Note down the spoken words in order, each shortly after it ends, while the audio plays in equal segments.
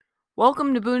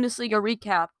Welcome to Bundesliga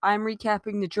Recap. I'm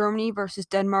recapping the Germany versus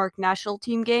Denmark national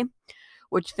team game,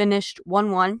 which finished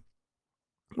 1-1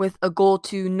 with a goal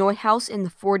to Neuhaus in the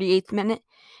 48th minute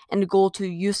and a goal to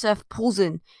Yussuf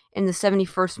Poulsen in the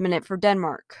 71st minute for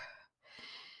Denmark.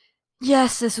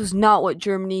 Yes, this was not what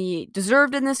Germany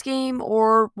deserved in this game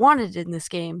or wanted in this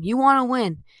game. You want to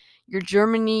win. You're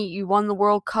Germany. You won the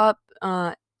World Cup.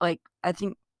 I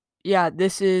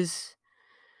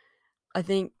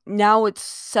think now it's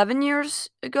 7 years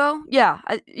ago.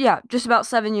 Just about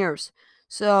 7 years.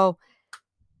 So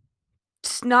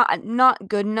it's not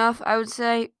good enough, I would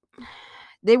say.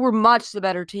 They were much the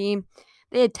better team.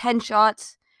 They had 10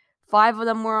 shots. 5 of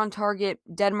them were on target.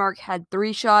 Denmark had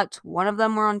 3 shots. 1 of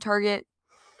them were on target.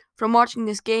 From watching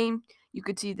this game, you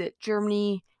could see that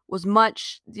Germany was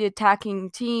much the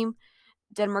attacking team.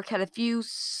 Denmark had a few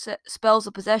spells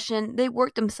of possession. They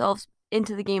worked themselves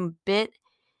into the game a bit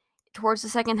towards the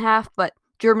second half, but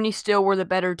Germany still were the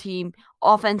better team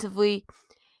offensively,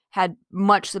 had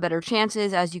much the better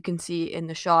chances, as you can see in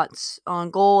the shots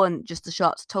on goal and just the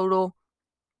shots total.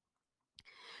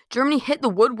 Germany hit the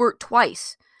woodwork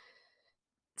twice,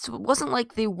 so it wasn't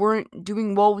like they weren't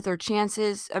doing well with their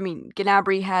chances. I mean,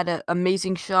 Gnabry had an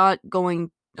amazing shot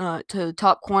going to the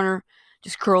top corner,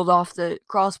 just curled off the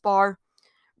crossbar,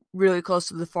 really close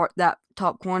to that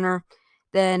top corner.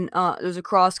 Then there's a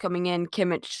cross coming in.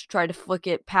 Kimmich tried to flick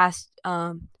it past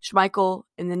Schmeichel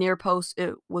in the near post.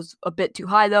 It was a bit too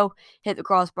high, though. Hit the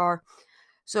crossbar.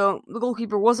 So the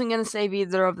goalkeeper wasn't going to save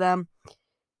either of them.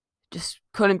 Just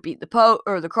couldn't beat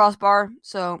the crossbar.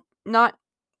 So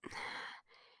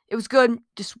it was good.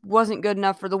 Just wasn't good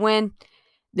enough for the win.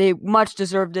 They much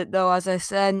deserved it, though, as I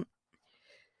said.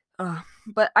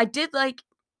 But I did like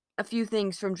a few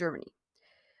things from Germany.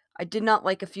 I did not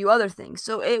like a few other things.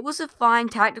 So it was a fine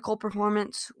tactical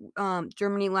performance.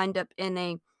 Germany lined up in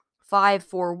a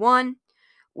 5-4-1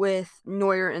 with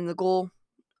Neuer in the goal,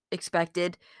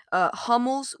 expected.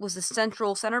 Hummels was the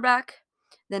central center back.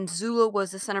 Then Zula was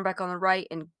the center back on the right,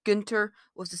 and Günther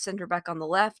was the center back on the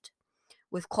left,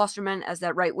 with Klostermann as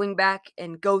that right wing back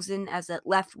and Gosens as that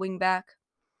left wing back.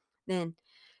 Then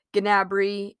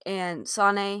Gnabry and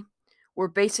Sané were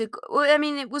it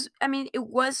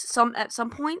was some at some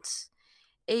points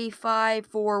a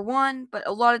 5-4-1, but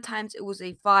a lot of times it was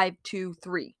a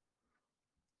 5-2-3,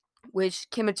 which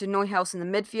Kimmich and Neuhaus in the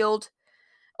midfield.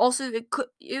 Also,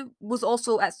 it was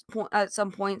also at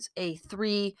some points a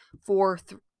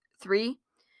 3-4-3,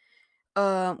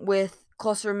 with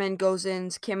Klostermann,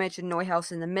 Gosens, Kimmich, and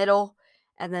Neuhaus in the middle,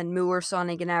 and then Müller,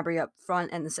 Sané, Gnabry up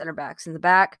front, and the center backs in the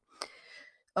back.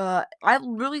 I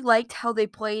really liked how they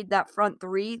played that front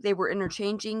three. They were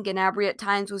interchanging. Gnabry at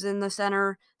times was in the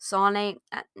center. Sané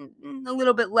a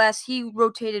little bit less. He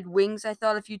rotated wings, I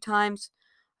thought, a few times.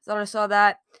 Thought I saw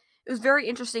that. It was very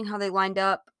interesting how they lined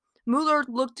up. Müller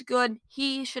looked good.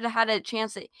 He should have had a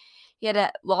chance. He had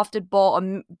a lofted ball,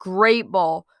 a great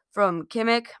ball from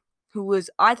Kimmich, who was,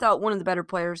 I thought, one of the better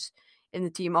players in the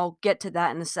team. I'll get to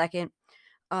that in a second.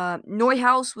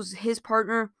 Neuhaus was his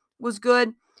partner, was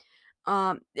good.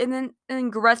 And then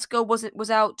Goretzka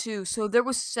was out too. So there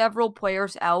was several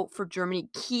players out for Germany,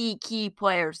 key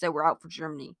players that were out for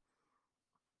Germany.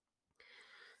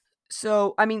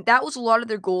 So, I mean, that was a lot of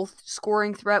their goal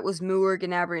scoring threat was Müller,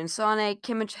 Gnabry, and Sané.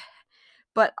 Kimmich,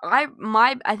 but I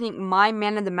think my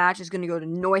man of the match is going to go to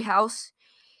Neuhaus.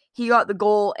 He got the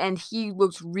goal and he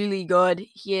looks really good.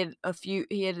 He had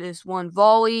this one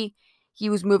volley. He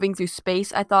was moving through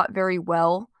space, I thought, very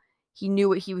well. He knew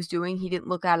what he was doing. He didn't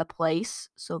look out of place.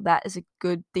 So that is a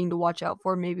good thing to watch out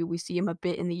for. Maybe we see him a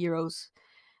bit in the Euros.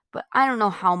 But I don't know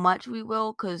how much we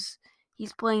will, because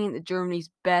he's playing in Germany's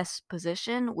best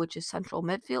position, which is central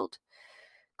midfield.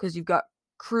 Because you've got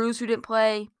Kroos, who didn't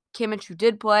play, Kimmich, who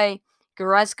did play,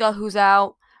 Goretzka, who's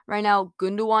out right now,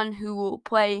 Gundogan, who will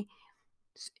play,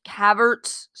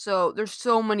 Havertz. So there's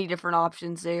so many different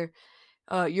options there.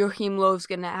 Joachim Löw's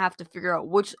going to have to figure out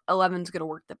which 11 is going to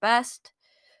work the best.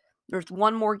 There's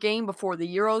one more game before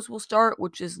the Euros will start,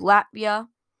 which is Latvia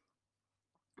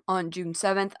on June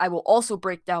 7th. I will also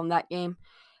break down that game.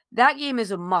 That game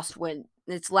is a must-win.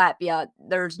 It's Latvia.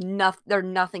 They're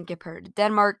nothing compared to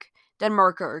Denmark.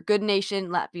 Denmark are a good nation.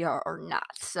 Latvia are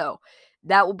not. So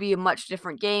that will be a much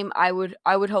different game. I would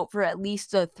hope for at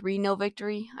least a 3-0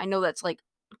 victory. I know that's like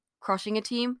crushing a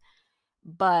team,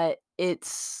 but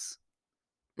it's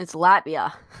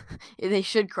Latvia. They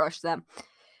should crush them.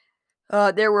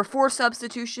 There were 4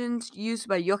 substitutions used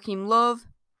by Joachim Löw.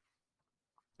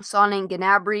 Sané and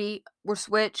Gnabry were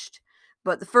switched,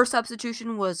 but the first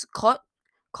substitution was Koch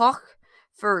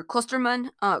for Klostermann.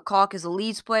 Koch is a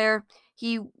Leeds player.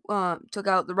 He took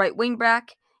out the right wing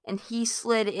back and he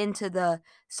slid into the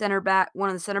one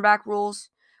of the center back roles,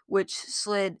 which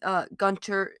slid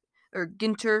Ginter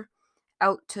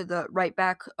out to the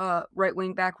right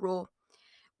wing back role,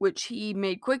 which he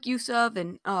made quick use of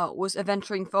and was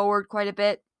adventuring forward quite a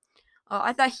bit.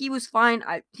 I thought he was fine.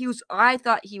 I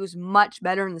thought he was much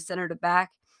better in the center to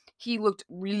back. He looked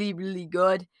really, really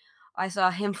good. I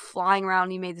saw him flying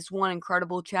around. He made this one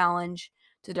incredible challenge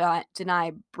to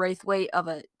deny Braithwaite of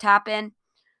a tap in.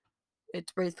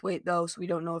 It's Braithwaite though, so we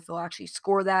don't know if he'll actually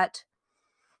score that.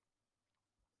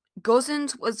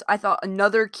 Gosens was, I thought,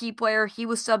 another key player. He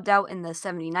was subbed out in the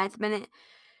 79th minute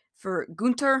for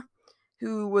Gunter,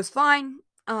 who was fine.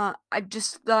 I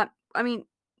just thought,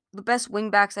 the best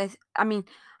wingbacks, I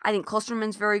think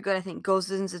Klosterman's very good. I think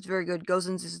Gosens is very good.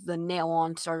 Gosens is the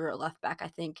nail-on starter at left back, I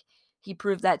think. He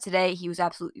proved that today. He was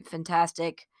absolutely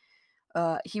fantastic.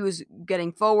 He was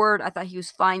getting forward. I thought he was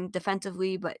fine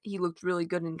defensively, but he looked really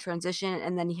good in transition.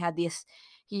 And then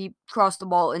he crossed the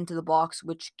ball into the box,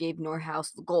 which gave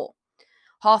Neuhaus the goal.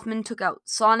 Hoffman took out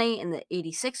Sane in the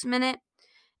 86th minute,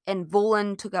 and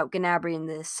Voland took out Gnabry in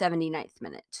the 79th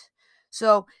minute.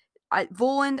 So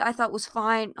Voland, I thought, was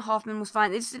fine. Hoffman was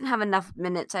fine. They just didn't have enough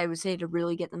minutes, I would say, to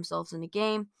really get themselves in the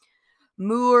game.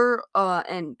 Mueller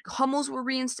and Hummels were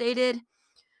reinstated.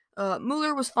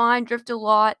 Mueller was fine, drifted a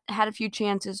lot, had a few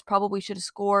chances, probably should have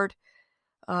scored.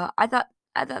 I thought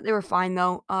they were fine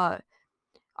though.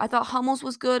 I thought Hummels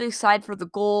was good, aside for the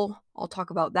goal. I'll talk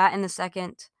about that in a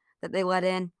second that they let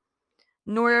in.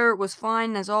 Neuer was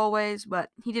fine as always, but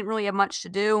he didn't really have much to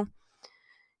do.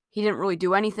 He didn't really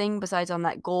do anything besides on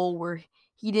that goal where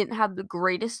he didn't have the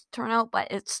greatest turnout,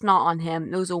 but it's not on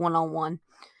him. It was a one-on-one.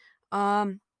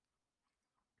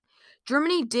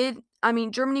 Germany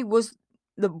was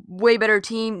the way better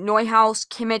team. Neuhaus,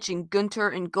 Kimmich, and Gunter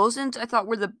and Gosens, I thought,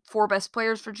 were the four best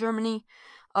players for Germany.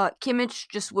 Kimmich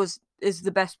is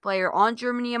the best player on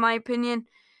Germany, in my opinion.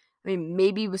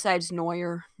 Maybe besides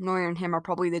Neuer. Neuer and him are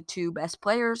probably the two best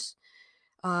players.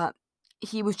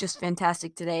 He was just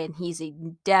fantastic today, and he's a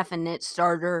definite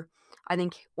starter. I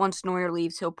think once Neuer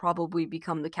leaves, he'll probably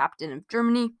become the captain of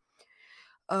Germany.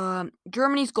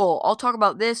 Germany's goal. I'll talk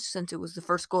about this since it was the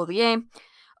first goal of the game.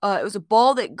 It was a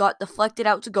ball that got deflected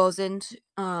out to Gosens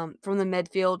from the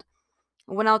midfield.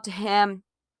 It went out to him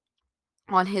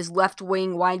on his left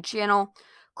wing wide channel.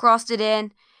 Crossed it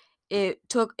in. It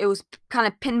was kind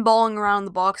of pinballing around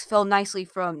the box. Fell nicely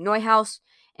from Neuhaus,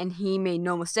 and he made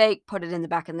no mistake. Put it in the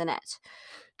back of the net.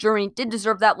 Germany did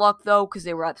deserve that luck though, because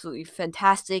they were absolutely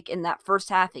fantastic in that first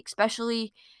half,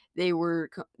 especially. They were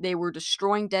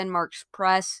destroying Denmark's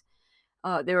press.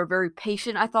 They were very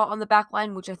patient, I thought, on the back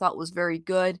line, which I thought was very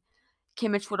good.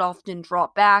 Kimmich would often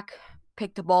drop back,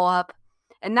 pick the ball up,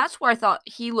 and that's where I thought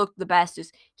he looked the best.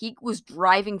 Is he was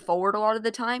driving forward a lot of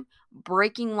the time,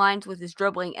 breaking lines with his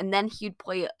dribbling, and then he'd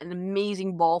play an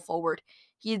amazing ball forward.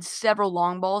 He had several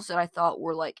long balls that I thought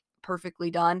were perfectly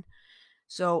done.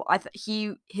 So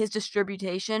his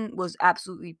distribution was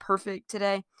absolutely perfect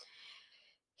today.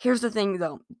 Here's the thing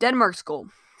though, Denmark's goal.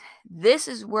 This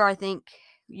is where I think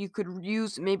you could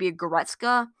use maybe a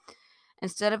Goretzka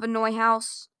instead of a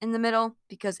Neuhaus in the middle,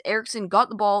 because Eriksen got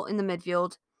the ball in the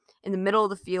midfield, in the middle of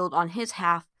the field on his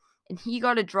half, and he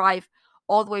got to drive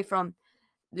all the way from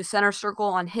the center circle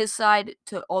on his side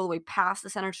to all the way past the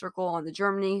center circle on the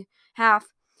Germany half,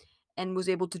 and was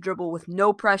able to dribble with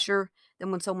no pressure. Then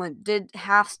when someone did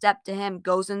half step to him,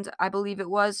 Gosens, I believe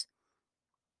it was,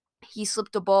 he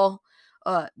slipped a ball,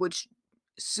 which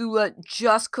Sula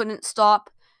just couldn't stop,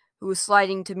 who was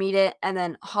sliding to meet it, and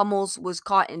then Hummels was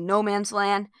caught in no man's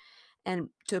land, and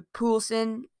to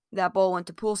Poulsen, that ball went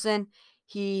to Poulsen.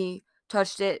 He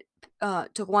touched it,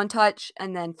 took one touch,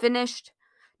 and then finished.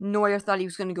 Neuer thought he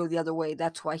was going to go the other way.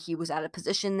 That's why he was out of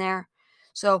position there.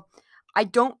 So,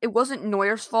 it wasn't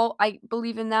Neuer's fault, I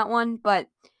believe, in that one, but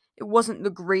it wasn't the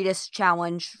greatest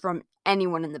challenge from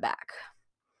anyone in the back.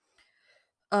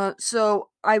 So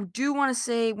I do want to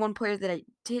say one player that I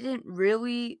didn't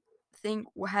really think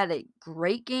had a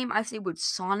great game, I say, would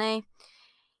Sane.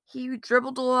 He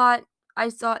dribbled a lot. I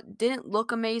thought didn't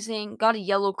look amazing. Got a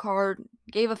yellow card.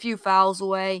 Gave a few fouls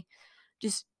away.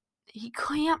 Just he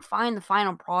can't find the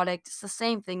final product. It's the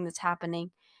same thing that's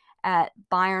happening at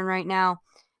Bayern right now.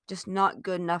 Just not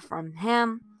good enough from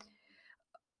him.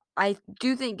 I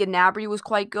do think Gnabry was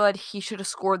quite good. He should have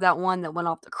scored that one that went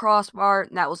off the crossbar,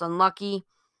 and that was unlucky.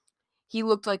 He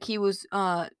looked like he was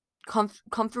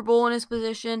comfortable in his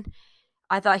position.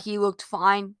 I thought he looked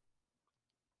fine.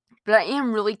 But I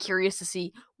am really curious to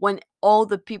see when all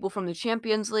the people from the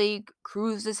Champions League,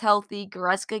 Kroos is healthy,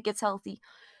 Goretzka gets healthy,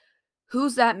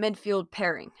 who's that midfield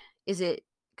pairing? Is it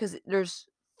because there's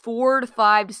 4 to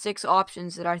 5 to 6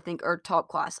 options that I think are top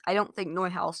class. I don't think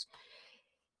Neuhaus.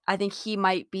 I think he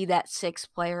might be that 6th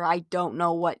player. I don't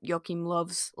know what Joachim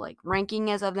Löw's ranking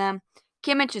is of them.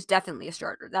 Kimmich is definitely a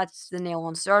starter. That's the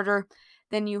nail-on starter.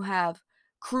 Then you have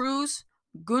Cruz,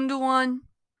 Gundogan,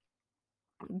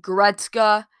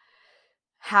 Goretzka,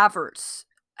 Havertz.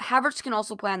 Havertz can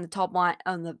also play on the top line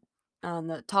on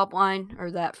the top line or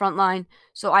that front line.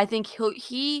 So I think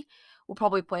he will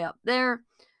probably play up there.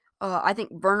 I think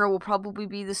Werner will probably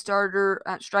be the starter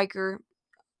at striker,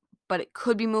 but it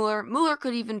could be Mueller. Mueller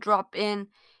could even drop in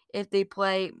if they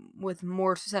play with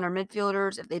more center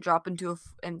midfielders. If they drop into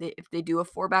if they do a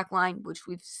 4-back line, which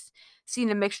we've seen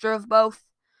a mixture of both.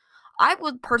 I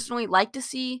would personally like to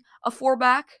see a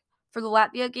 4-back for the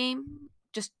Latvia game,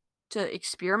 just to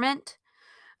experiment.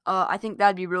 I think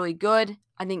that'd be really good.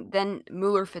 I think then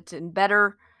Mueller fits in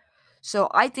better. So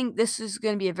I think this is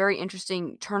going to be a very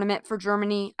interesting tournament for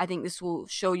Germany. I think this will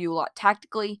show you a lot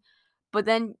tactically. But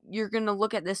then you're going to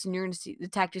look at this and you're going to see the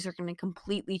tactics are going to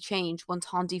completely change once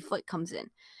Hansi Flick comes in.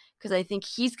 Because I think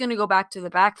he's going to go back to the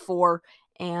back 4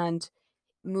 and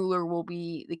Mueller will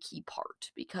be the key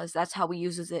part because that's how he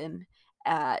uses him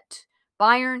at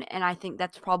Bayern. And I think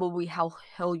that's probably how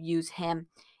he'll use him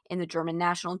in the German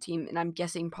national team. And I'm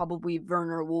guessing probably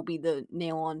Werner will be the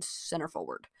nail-on center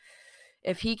forward.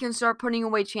 If he can start putting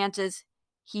away chances,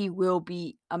 he will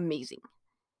be amazing.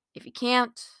 If he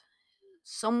can't,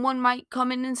 someone might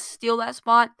come in and steal that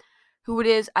spot. Who it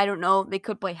is, I don't know. They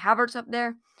could play Havertz up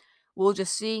there. We'll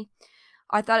just see.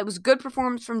 I thought it was a good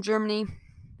performance from Germany.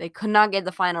 They could not get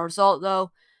the final result,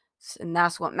 though, and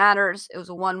that's what matters. It was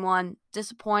a 1-1.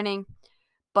 Disappointing,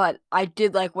 but I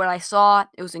did like what I saw.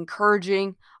 It was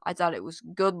encouraging. I thought it was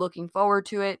good looking forward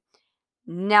to it.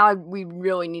 Now we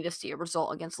really need to see a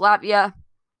result against Latvia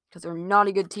because they're not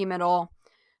a good team at all.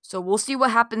 So we'll see what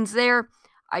happens there.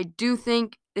 I do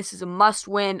think this is a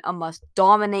must-win, a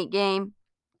must-dominate game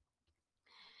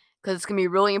because it's going to be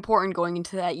really important going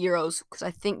into that Euros because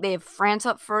I think they have France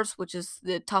up first, which is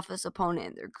the toughest opponent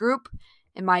in their group.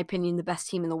 In my opinion, the best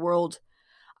team in the world.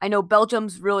 I know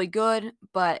Belgium's really good,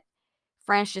 but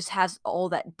France just has all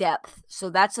that depth. So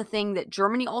that's a thing that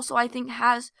Germany also, I think,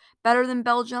 has better than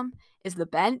Belgium is the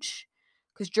bench.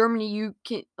 Because Germany, you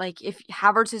can, if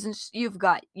Havertz isn't,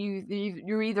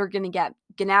 you're either going to get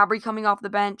Gnabry coming off the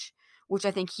bench, which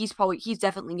I think he's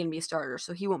definitely going to be a starter,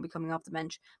 so he won't be coming off the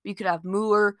bench. But you could have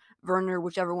Mueller, Werner,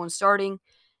 whichever one's starting.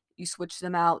 You switch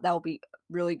them out. That will be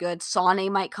really good.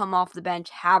 Sane might come off the bench.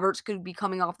 Havertz could be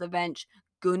coming off the bench.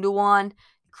 Gundogan,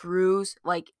 Cruz.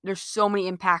 There's so many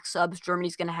impact subs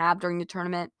Germany's going to have during the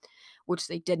tournament, which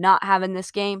they did not have in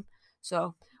this game.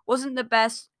 So, wasn't the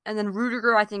best. And then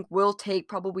Rudiger, I think, will take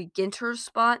probably Ginter's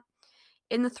spot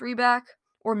in the 3-back.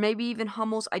 Or maybe even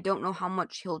Hummels. I don't know how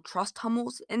much he'll trust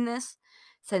Hummels in this,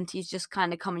 since he's just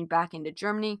kind of coming back into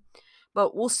Germany.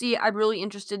 But we'll see. I'm really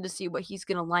interested to see what he's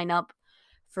going to line up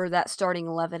for that starting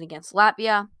 11 against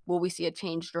Latvia. Will we see a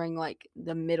change during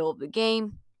the middle of the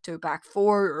game to back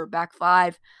 4 or back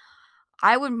 5?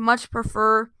 I would much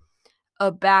prefer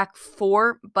a back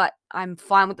 4, but I'm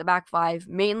fine with the back 5,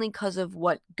 mainly because of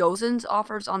what Gosens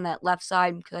offers on that left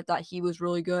side, because I thought he was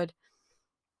really good.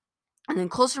 And then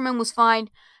Klosterman was fine,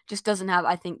 just doesn't have,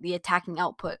 I think, the attacking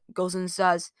output Gosens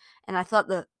does. And I thought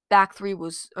the back 3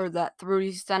 that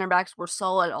 3 center backs were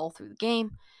solid all through the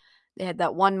game. They had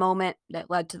that one moment that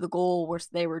led to the goal where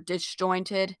they were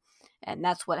disjointed, and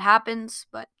that's what happens.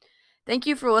 But thank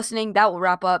you for listening. That will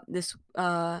wrap up this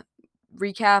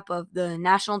recap of the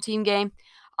national team game.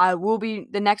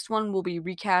 The next one will be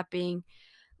recapping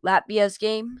Latvia's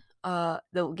game,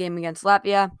 the game against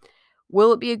Latvia.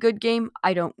 Will it be a good game?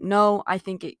 I don't know. I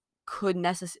think it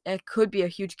could be a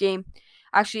huge game.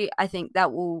 Actually, I think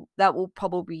that will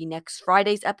probably be next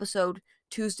Friday's episode.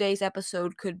 Tuesday's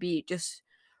episode could be just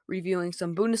reviewing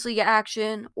some Bundesliga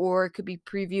action, or it could be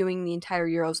previewing the entire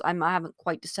Euros. I haven't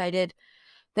quite decided.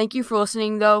 Thank you for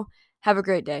listening, though. Have a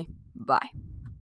great day. Bye.